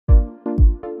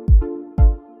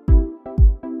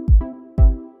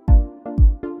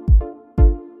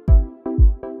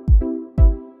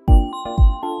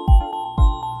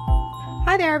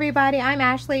there everybody, I'm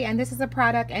Ashley and this is a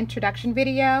product introduction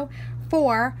video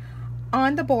for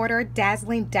On the Border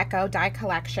Dazzling Deco die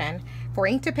collection for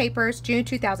Ink to Paper's June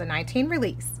 2019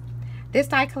 release. This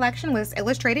die collection was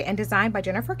illustrated and designed by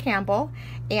Jennifer Campbell,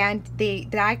 and the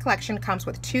die collection comes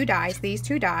with two dies. These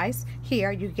two dies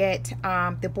here, you get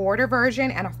the border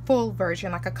version and a full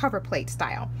version, like a cover plate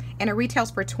style, and it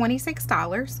retails for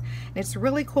 $26. And it's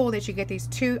really cool that you get these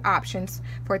two options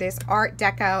for this Art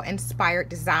Deco inspired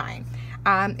design.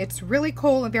 It's really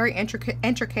cool and very intricate,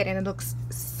 and it looks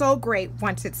so great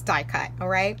once it's die cut. All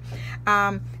right,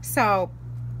 so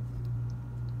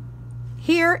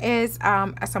here is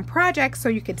some projects so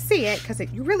you can see it, because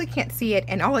you really can't see it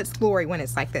in all its glory when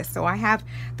it's like this. So I have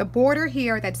the border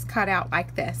here that's cut out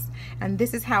like this, and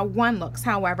this is how one looks.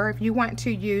 However, if you want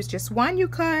to use just one, you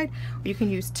could, or you can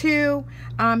use two.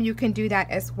 You can do that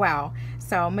as well.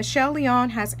 So Michelle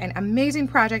Leon has an amazing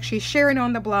project she's sharing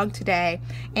on the blog today,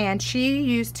 and she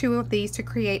used two of these to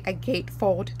create a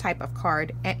gatefold type of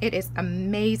card, and it is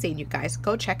amazing. You guys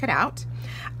go check it out.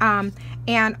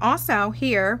 And also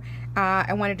here,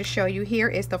 I wanted to show you, here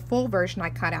is the full version I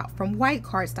cut out from white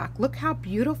cardstock. Look how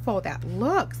beautiful that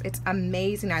looks. It's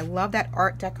amazing. I love that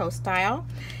Art Deco style.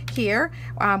 Here,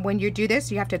 when you do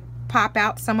this, you have to pop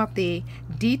out some of the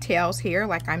details here,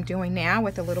 like I'm doing now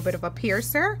with a little bit of a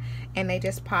piercer, and they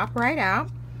just pop right out,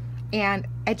 and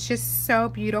it's just so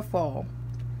beautiful.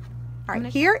 All right,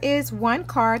 here is one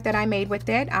card that I made with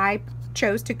it. I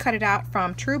chose to cut it out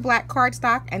from true black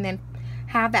cardstock and then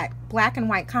have that black and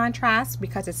white contrast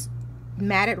because it's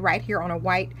matted right here on a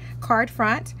white card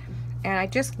front, and I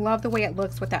just love the way it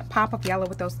looks with that pop of yellow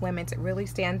with those lemons. It really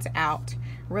stands out.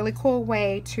 Really cool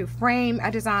way to frame a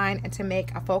design and to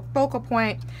make a focal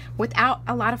point without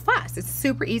a lot of fuss. It's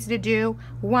super easy to do.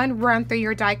 One run through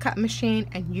your die cut machine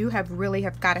and you really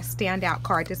have got a standout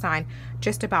card design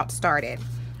just about started.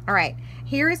 All right,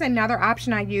 here is another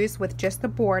option I use with just the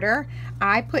border.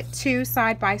 I put two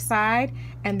side by side,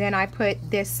 and then I put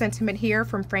this sentiment here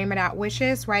from Frame It Out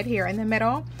Wishes right here in the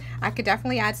middle. I could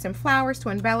definitely add some flowers to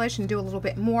embellish and do a little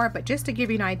bit more, but just to give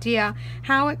you an idea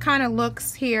how it kind of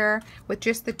looks here with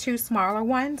just the two smaller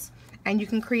ones. And you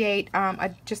can create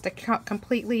just a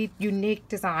completely unique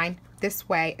design this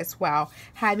way as well,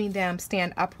 having them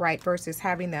stand upright versus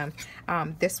having them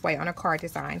this way on a card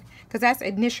design, because that's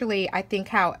initially I think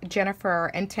how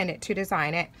Jennifer intended to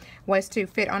design it, was to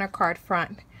fit on a card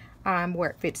front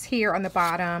where it fits here on the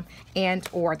bottom and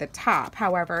or the top.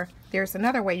 However, there's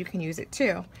another way you can use it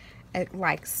too,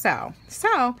 like so.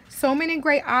 So many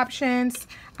great options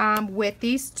with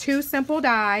these two simple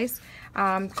dies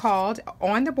called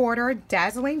On the Border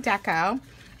Dazzling Deco,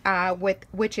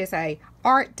 which is a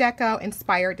Art Deco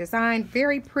inspired design.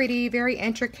 Very pretty, very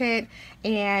intricate,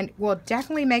 and will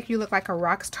definitely make you look like a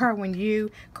rock star when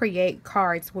you create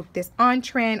cards with this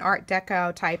on-trend Art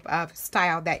Deco type of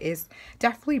style that is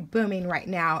definitely booming right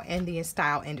now in the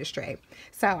style industry.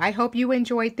 So I hope you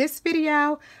enjoyed this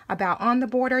video about On the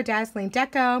Border Dazzling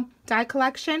Deco die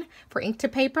collection for Ink to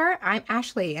Paper. I'm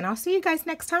Ashley, and I'll see you guys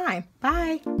next time.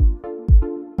 Bye.